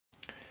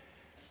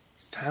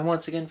It's time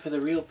once again for the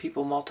Real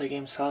People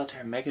Multi-Game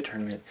Solitaire Mega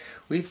Tournament.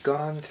 We've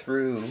gone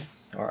through,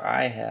 or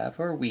I have,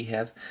 or we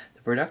have,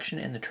 the production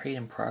and the trade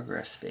in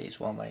progress phase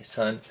while my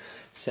son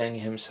sang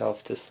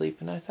himself to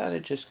sleep, and I thought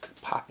I'd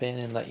just pop in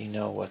and let you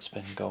know what's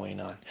been going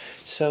on.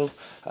 So,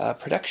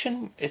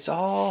 production, it's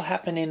all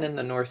happening in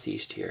the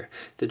Northeast here.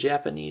 The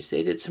Japanese,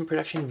 they did some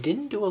production,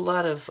 didn't do a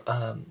lot of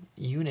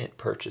unit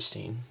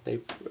purchasing. They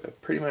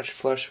pretty much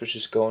Flush was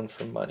just going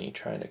for money,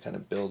 trying to kind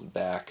of build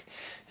back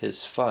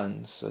his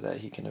funds so that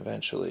he can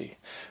eventually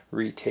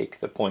retake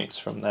the points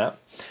from that.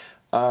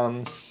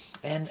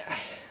 And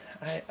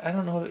I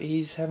don't know,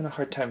 he's having a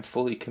hard time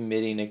fully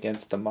committing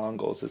against the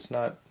Mongols. There's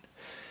not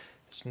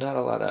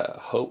a lot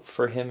of hope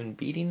for him in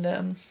beating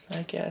them,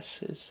 I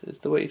guess, is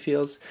the way he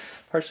feels.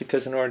 Partially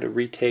because in order to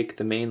retake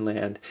the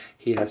mainland,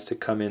 he has to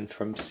come in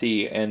from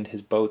sea, and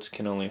his boats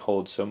can only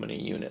hold so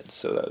many units,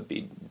 so that would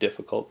be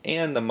difficult.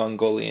 And the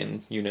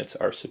Mongolian units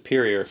are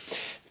superior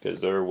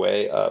because they're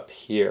way up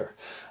here.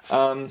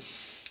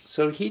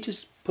 So he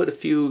just put a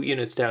few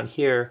units down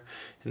here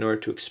in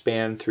order to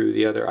expand through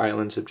the other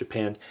islands of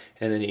Japan,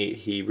 and then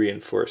he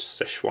reinforced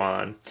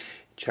Sichuan,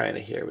 China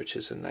here, which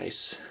is a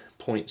nice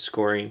point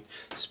scoring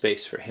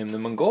space for him. The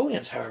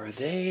Mongolians, however,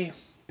 they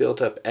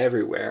built up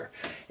everywhere,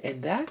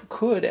 and that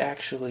could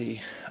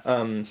actually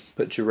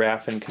put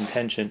Giraffe in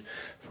contention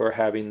for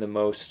having the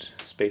most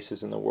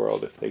spaces in the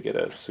world if they get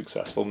a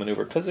successful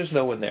maneuver, because there's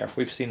no one there.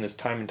 We've seen this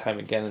time and time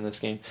again in this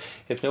game.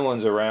 If no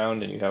one's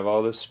around and you have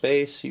all this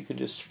space, you can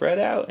just spread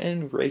out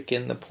and rake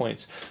in the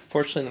points.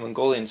 Fortunately, the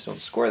Mongolians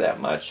don't score that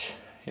much.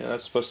 You know,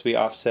 that's supposed to be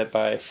offset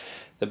by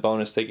the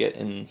bonus they get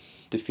in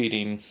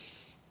defeating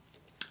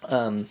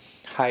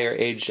higher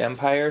aged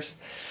empires,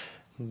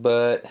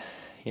 but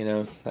you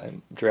know,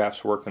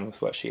 Giraffe's working with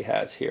what she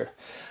has here.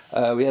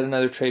 We had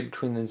another trade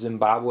between the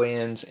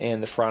Zimbabweans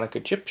and the Pharaonic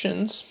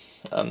Egyptians.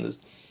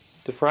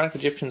 The Pharaonic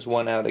Egyptians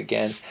won out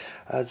again.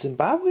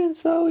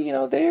 Zimbabweans, though, you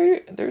know,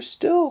 they're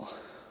still,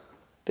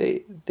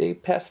 they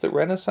passed the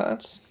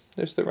Renaissance.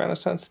 There's the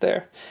Renaissance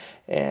there,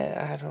 and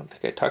I don't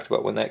think I talked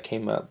about when that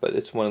came up, but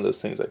it's one of those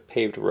things like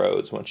paved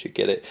roads. Once you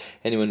get it,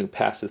 anyone who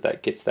passes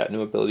that gets that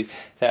new ability.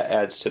 That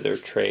adds to their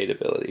trade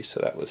ability, so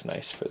that was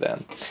nice for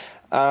them.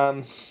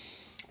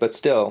 But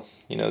still,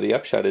 you know, the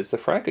upshot is the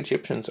Pharaonic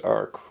Egyptians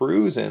are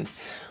cruising,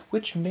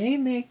 which may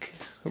make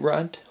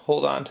Runt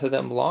hold on to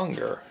them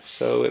longer.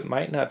 So it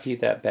might not be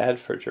that bad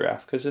for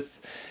Giraffe, because if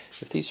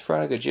these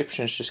Pharaonic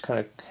Egyptians just kind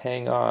of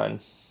hang on,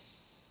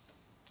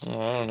 I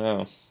don't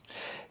know.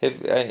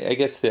 I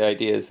guess the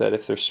idea is that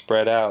if they're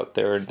spread out,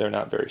 they're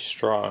not very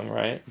strong,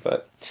 right?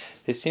 But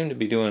they seem to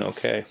be doing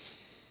okay.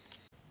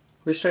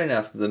 We're starting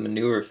off with the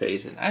maneuver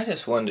phase, and I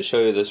just wanted to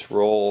show you this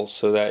roll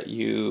so that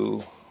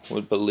you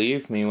would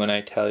believe me when I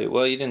tell you.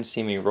 Well, you didn't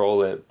see me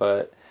roll it,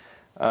 but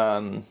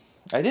I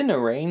didn't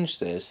arrange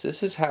this.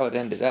 This is how it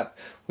ended up.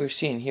 We're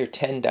seeing here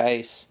 10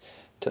 dice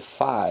to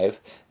 5.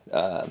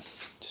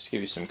 Just to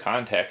give you some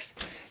context.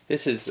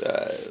 This is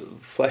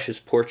Flush's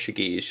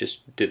Portuguese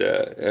just did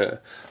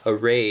a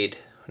raid,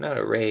 not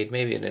a raid,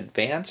 maybe an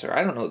advance, or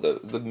I don't know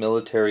the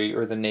military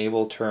or the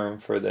naval term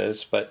for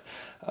this, but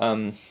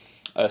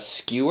a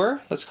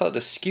skewer, let's call it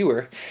a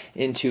skewer,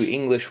 into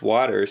English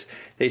waters.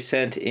 They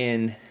sent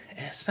in,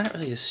 it's not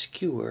really a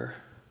skewer,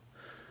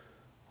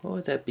 what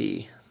would that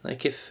be?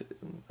 Like if,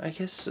 I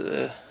guess,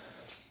 yeah,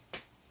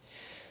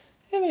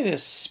 maybe a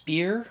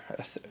spear,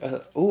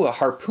 a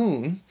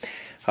harpoon.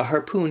 A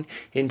harpoon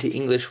into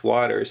English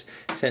waters,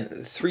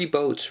 sent 3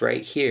 boats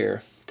right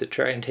here to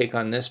try and take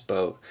on this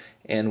boat,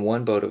 and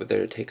 1 boat over there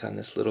to take on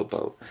this little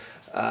boat.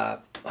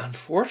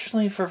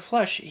 Unfortunately for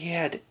Flush, he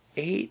had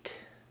 8,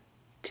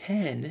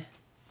 10.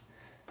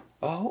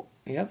 Oh,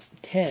 yep,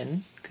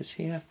 10, because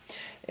yeah,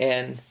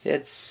 and they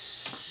had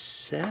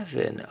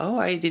 7. Oh,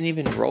 I didn't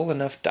even roll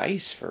enough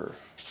dice for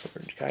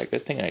guy.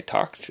 Good thing I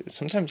talked to.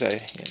 Sometimes I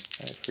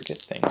forget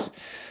things.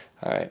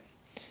 All right.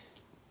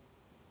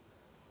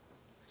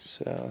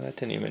 So that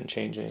didn't even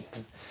change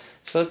anything.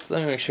 So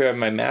let me make sure I have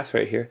my math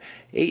right here.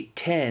 8,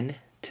 10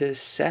 to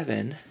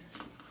 7.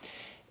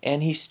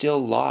 And he still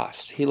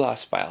lost. He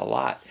lost by a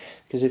lot.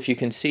 Because if you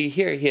can see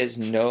here, he has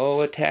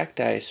no attack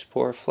dice.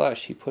 Poor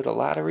Flush. He put a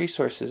lot of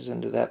resources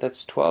into that.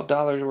 That's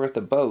 $12 worth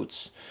of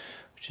boats,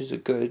 which is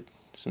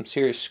some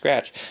serious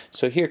scratch.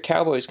 So here,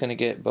 Cowboy's going to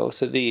get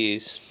both of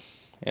these,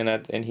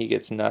 and he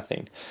gets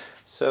nothing.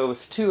 So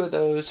with 2 of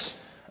those,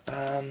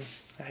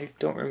 I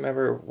don't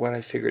remember what I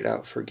figured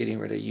out for getting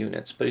rid of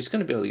units, but he's going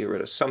to be able to get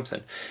rid of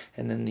something.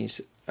 And then these,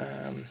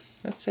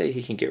 let's say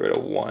he can get rid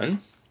of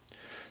 1,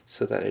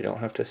 so that I don't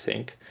have to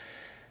think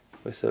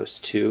with those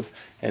 2.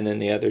 And then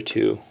the other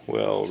 2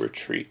 will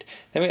retreat.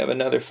 Then we have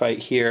another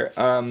fight here.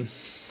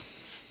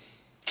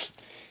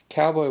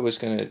 Cowboy was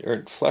going to,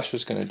 or Flush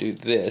was going to do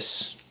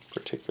this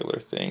particular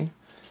thing.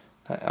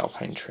 Not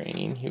Alpine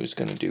training. He was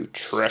going to do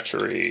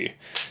treachery.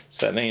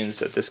 So that means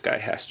that this guy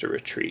has to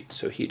retreat.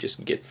 So he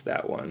just gets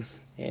that one.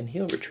 And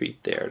he'll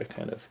retreat there to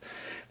kind of,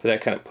 but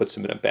that kind of puts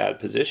him in a bad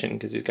position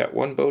because he's got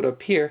 1 boat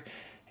up here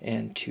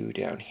and 2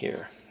 down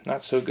here.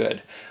 not so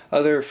good.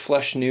 Other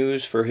flush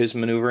news for his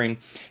maneuvering,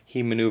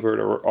 he maneuvered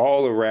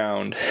all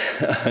around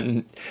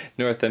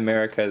North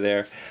America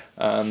there.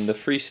 The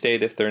Free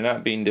State, if they're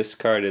not being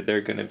discarded,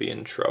 they're going to be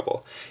in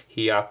trouble.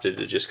 He opted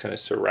to just kind of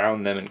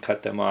surround them and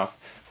cut them off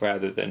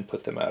rather than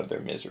put them out of their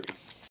misery.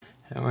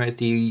 Alright,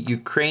 the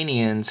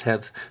Ukrainians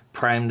have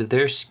primed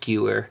their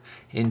skewer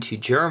into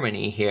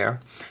Germany here.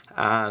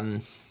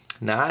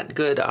 Not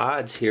good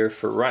odds here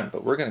for run,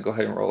 but we're going to go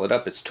ahead and roll it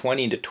up. It's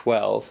 20 to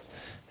 12.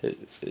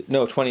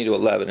 No, 20 to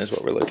 11 is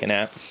what we're looking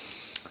at.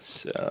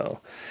 So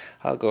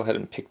I'll go ahead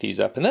and pick these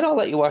up, and then I'll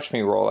let you watch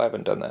me roll. I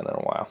haven't done that in a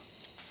while.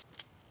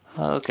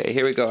 Okay,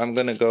 here we go. I'm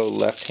going to go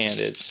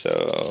left-handed. So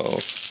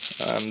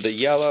the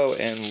yellow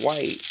and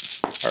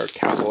white are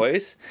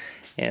Cowboys,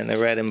 and the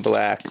red and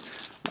black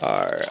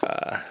are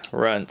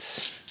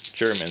Runts,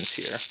 Germans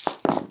here.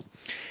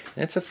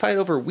 And it's a fight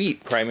over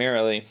wheat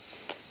primarily.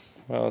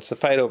 Well, it's a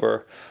fight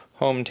over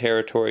home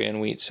territory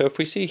and wheat. So if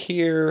we see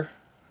here,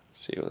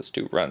 let's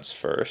do Runts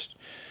first.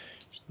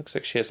 Looks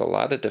like she has a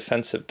lot of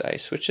defensive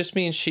dice, which just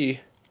means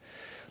she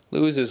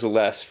loses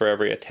less for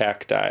every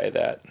attack die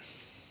that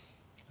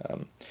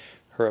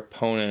her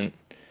opponent,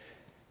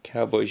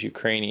 Cowboys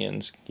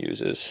Ukrainians,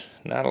 uses.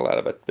 Not a lot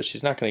of it, but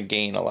she's not going to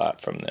gain a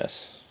lot from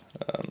this,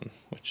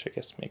 which I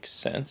guess makes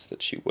sense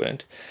that she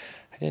wouldn't.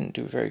 I didn't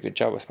do a very good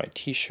job with my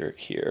t-shirt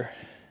here.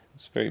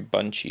 It's very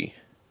bunchy.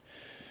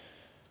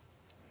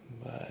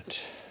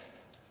 But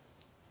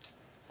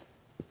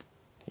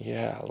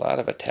yeah, a lot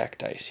of attack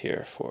dice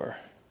here for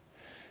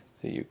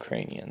the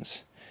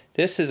Ukrainians.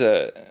 This is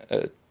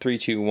a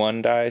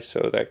 3-2-1 die,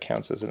 so that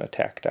counts as an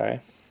attack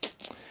die.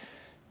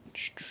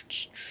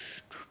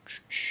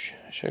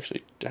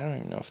 Actually, I don't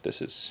even know if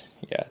this is,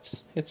 yeah,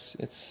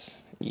 it's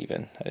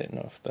even. I didn't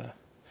know if the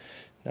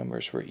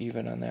numbers were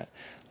even on that.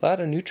 A lot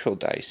of neutral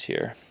dice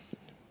here,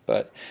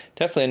 but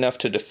definitely enough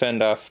to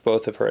defend off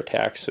both of her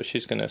attacks, so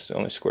she's going to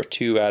only score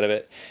 2 out of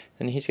it.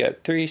 And he's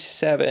got 3,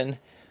 7,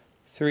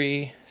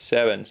 3,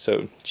 7,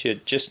 so she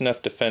had just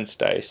enough defense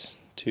dice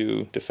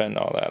to defend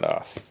all that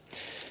off.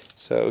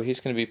 So he's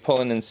going to be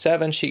pulling in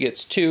 7, she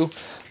gets 2.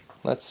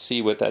 Let's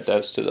see what that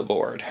does to the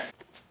board.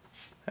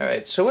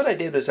 Alright, so what I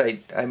did was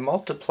I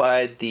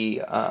multiplied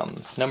the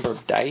number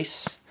of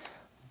dice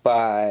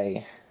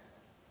by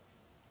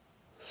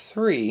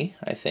 3,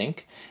 I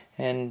think,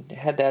 and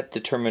had that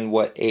determine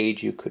what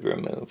age you could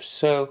remove.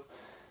 So,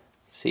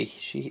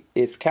 see,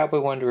 if Cowboy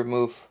wanted to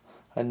remove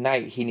a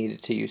knight, he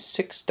needed to use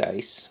 6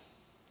 dice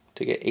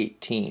to get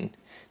 18.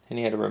 Then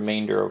he had a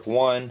remainder of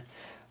 1.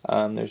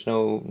 There's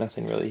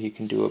nothing really he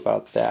can do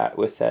about that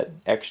with that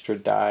extra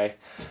die.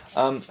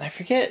 I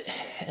forget,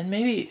 and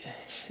maybe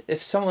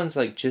if someone's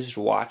like just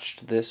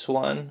watched this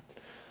one,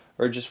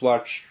 or just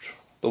watched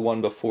the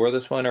one before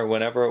this one, or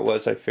whenever it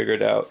was I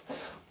figured out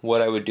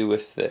what I would do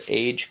with the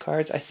age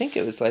cards. I think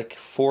it was like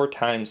 4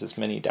 times as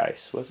many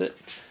dice, was it?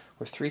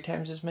 Or 3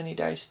 times as many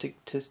dice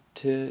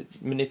to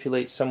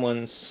manipulate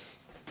someone's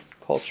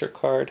culture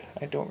card.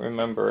 I don't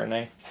remember, and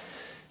I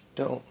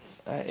don't...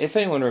 if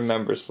anyone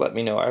remembers, let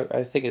me know.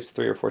 I think it's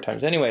 3 or 4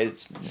 times. Anyway,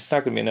 it's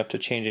not going to be enough to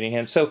change any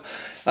hands. So,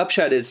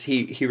 upshot is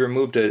he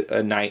removed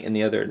a knight, and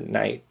the other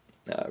knight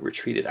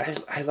retreated.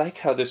 I like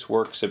how this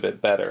works a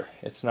bit better.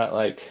 It's not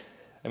like,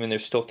 I mean,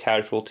 there's still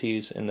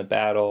casualties in the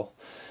battle,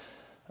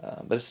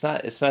 but it's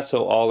not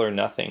so all or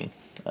nothing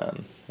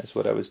as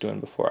what I was doing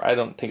before. I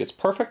don't think it's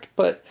perfect,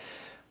 but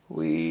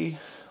we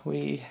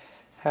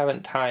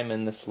haven't time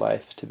in this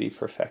life to be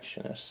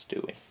perfectionists,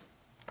 do we?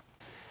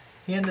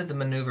 The end of the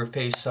maneuver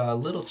phase saw a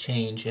little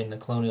change in the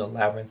Colonial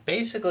Labyrinth.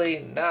 Basically,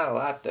 not a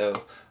lot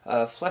though.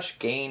 Flush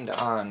gained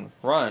on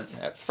Run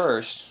at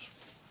first.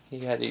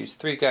 He had to use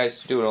 3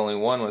 guys to do it, only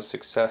 1 was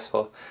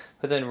successful.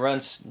 But then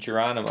Run's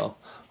Geronimo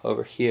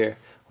over here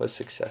was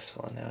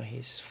successful. And now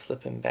he's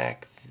flipping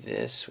back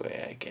this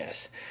way, I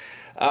guess.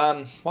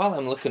 While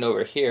I'm looking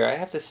over here, I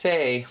have to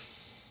say,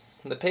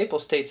 the Papal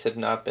States have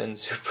not been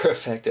super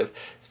effective,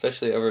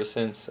 especially ever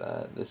since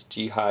this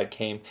jihad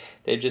came.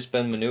 They've just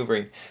been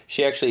maneuvering.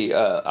 She actually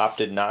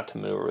opted not to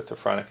maneuver with the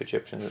Pharaonic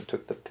Egyptians and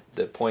took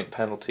the point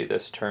penalty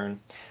this turn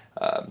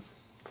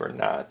for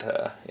not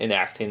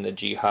enacting the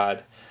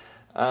jihad.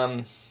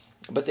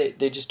 But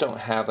they just don't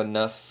have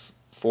enough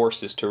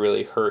forces to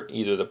really hurt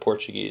either the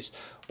Portuguese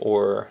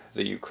or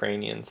the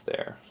Ukrainians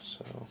there.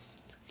 So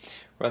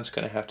Run's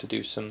going to have to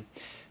do some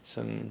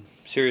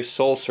serious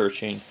soul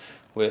searching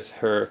with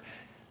her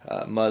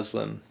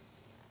Muslim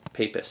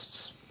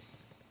papists.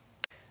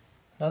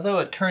 Although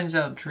it turns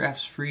out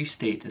Giraffe's Free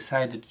State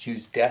decided to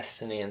choose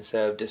Destiny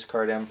instead of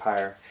discard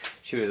Empire,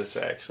 she was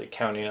actually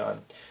counting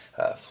on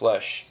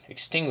Flush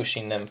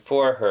extinguishing them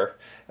for her.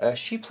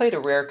 She played a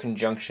Rare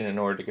Conjunction in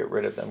order to get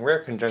rid of them. Rare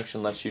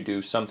Conjunction lets you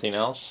do something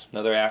else,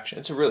 another action.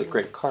 It's a really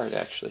great card,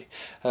 actually.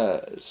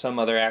 Some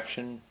other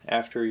action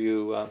after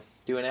you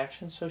do an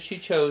action. So she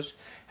chose,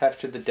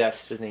 after the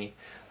Destiny,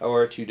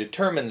 or to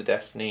determine the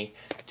Destiny,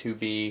 to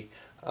be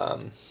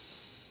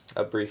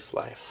a brief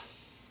life.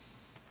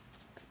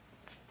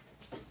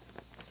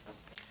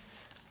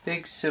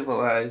 Big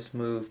civilized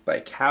move by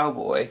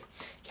Cowboy.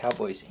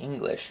 Cowboy's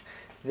English.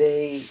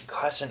 They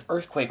caused an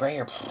earthquake right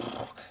here.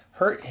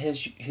 Hurt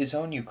his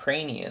own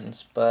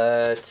Ukrainians,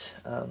 but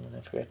I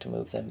forgot to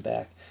move them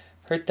back.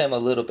 Hurt them a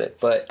little bit,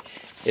 but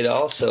it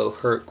also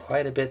hurt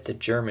quite a bit the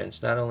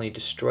Germans. Not only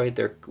destroyed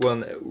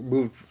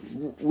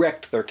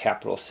wrecked their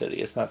capital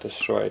city. It's not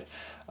destroyed,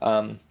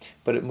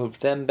 but it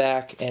moved them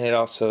back, and it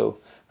also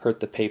hurt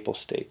the Papal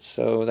States.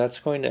 So that's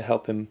going to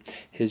help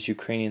his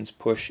Ukrainians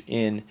push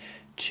in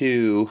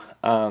to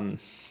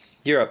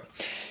Europe.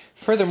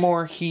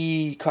 Furthermore,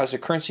 he caused a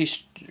currency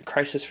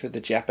crisis for the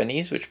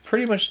Japanese, which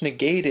pretty much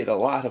negated a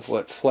lot of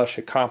what Flush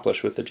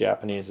accomplished with the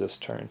Japanese this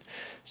turn.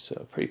 So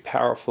a pretty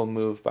powerful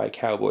move by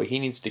Cowboy. He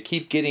needs to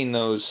keep getting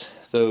those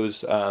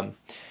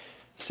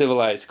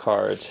civilized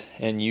cards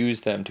and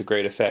use them to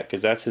great effect,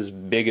 because that's his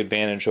big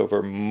advantage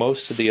over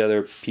most of the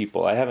other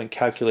people. I haven't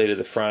calculated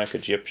the Pharaonic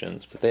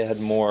Egyptians, but they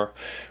had more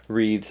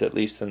reads at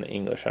least than the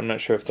English. I'm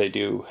not sure if they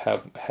do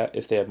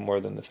if they have more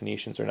than the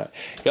Phoenicians or not.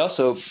 He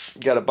also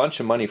got a bunch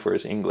of money for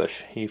his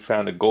English. He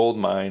found a gold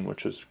mine,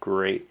 which was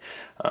great.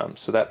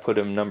 So that put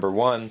him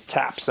 #1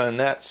 taps on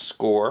that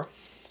score.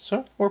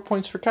 So more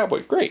points for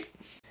Cowboy. Great.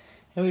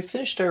 And we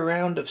finished our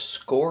round of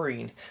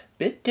scoring.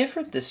 Bit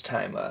different this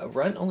time.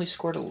 Runt only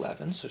scored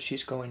 11, so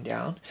she's going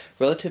down.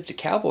 Relative to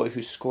Cowboy,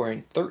 who's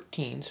scoring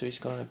 13, so he's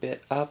going a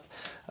bit up.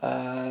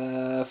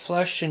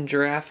 Flush and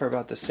Giraffe are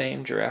about the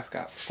same. Giraffe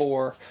got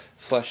 4.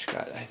 Flush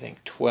got, I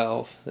think,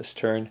 12 this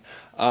turn.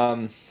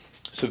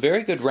 So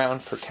very good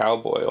round for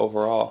Cowboy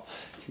overall.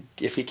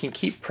 If he can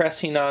keep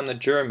pressing on the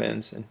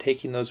Germans and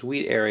taking those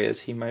wheat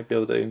areas, he might be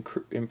able to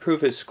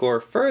improve his score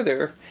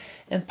further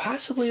and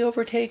possibly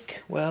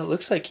overtake. Well, it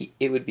looks like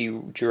it would be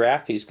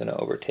Giraffe he's going to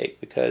overtake,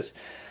 because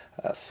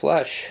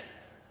Flush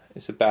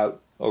is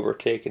about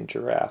overtaking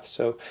Giraffe.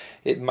 So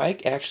it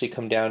might actually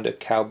come down to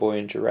Cowboy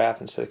and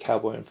Giraffe instead of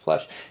Cowboy and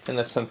Flush,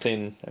 unless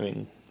something,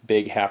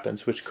 big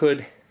happens, which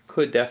could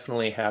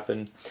definitely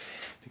happen,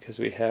 because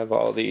we have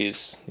all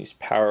these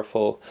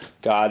powerful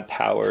god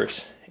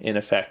powers in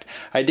effect.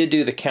 I did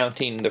do the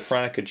counting. The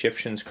Pharaonic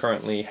Egyptians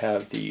currently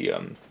have the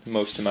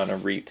most amount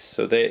of wreaths,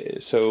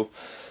 so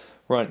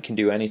Runt can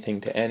do anything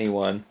to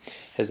anyone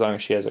as long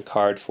as she has a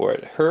card for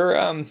it.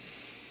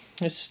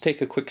 Let's just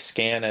take a quick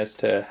scan as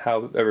to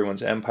how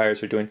everyone's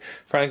empires are doing.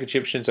 Pharaonic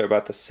Egyptians are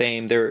about the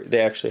same.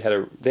 They actually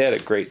had a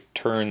great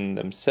turn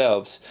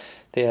themselves.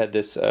 They had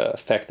this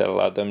effect that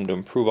allowed them to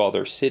improve all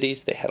their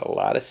cities. They had a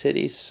lot of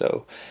cities,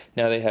 so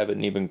now they have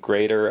an even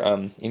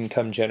greater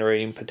income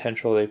generating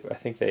potential. I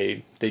think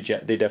they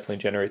definitely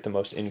generate the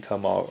most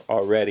income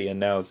already, and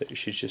now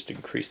she's just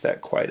increased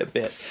that quite a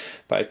bit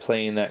by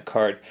playing that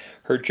card.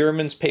 Her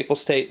Germans, Papal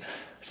State,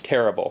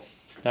 terrible,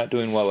 not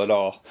doing well at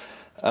all.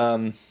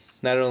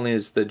 Not only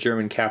is the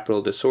German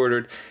capital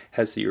disordered,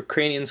 has the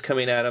Ukrainians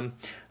coming at him.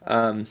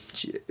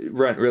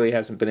 Runt really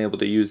hasn't been able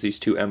to use these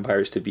two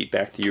empires to beat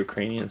back the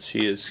Ukrainians.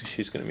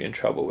 She's going to be in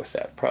trouble with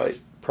that.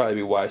 Probably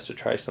be wise to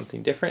try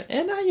something different.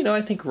 And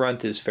I think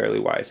Runt is fairly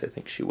wise. I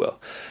think she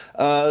will.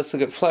 Let's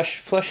look at Flush.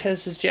 Flush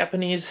has his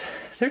Japanese.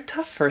 They're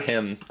tough for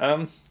him.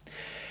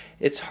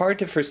 It's hard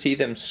to foresee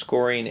them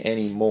scoring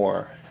any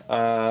more,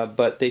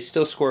 but they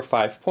still score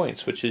 5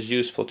 points, which is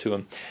useful to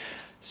him.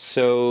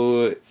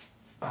 So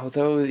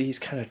although he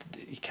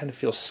kind of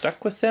feels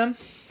stuck with them,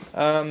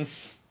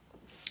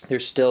 they're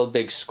still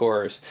big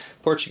scorers.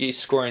 Portuguese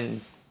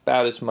scoring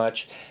about as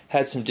much.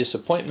 Had some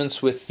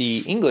disappointments with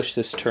the English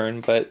this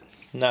turn, but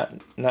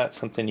not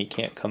something he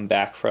can't come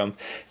back from.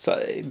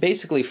 So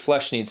basically,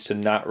 Flush needs to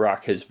not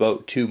rock his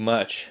boat too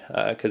much,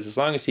 because as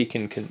long as he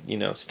can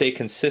stay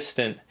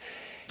consistent,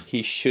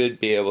 he should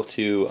be able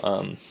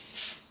to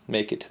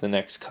make it to the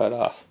next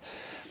cutoff.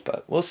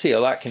 But we'll see. A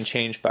lot can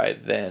change by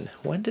then.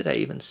 When did I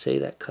even say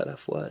that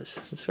cutoff was?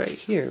 It's right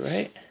here,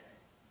 right?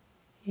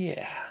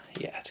 Yeah,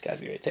 it's got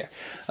to be right there.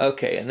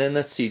 Okay, and then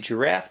let's see.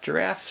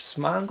 Giraffe's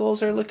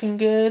Mongols are looking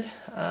good.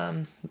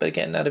 But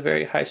again, not a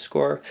very high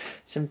score.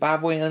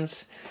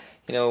 Zimbabweans,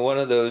 one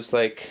of those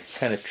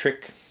kind of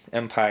trick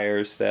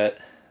empires that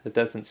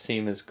doesn't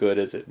seem as good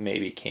as it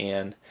maybe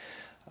can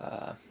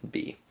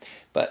be.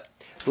 But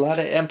a lot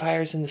of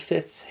empires in the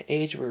 5th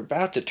age. We're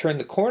about to turn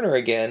the corner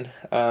again.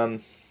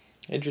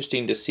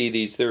 Interesting to see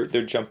these. They're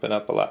jumping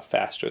up a lot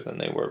faster than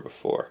they were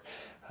before,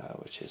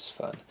 which is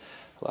fun.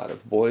 A lot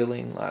of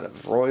boiling, a lot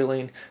of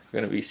roiling.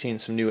 We're going to be seeing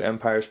some new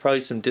empires,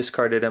 probably some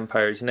discarded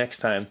empires next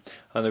time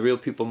on the Real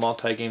People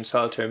Multi-Game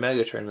Solitaire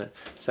Mega Tournament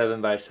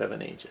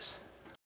 7x7 Ages.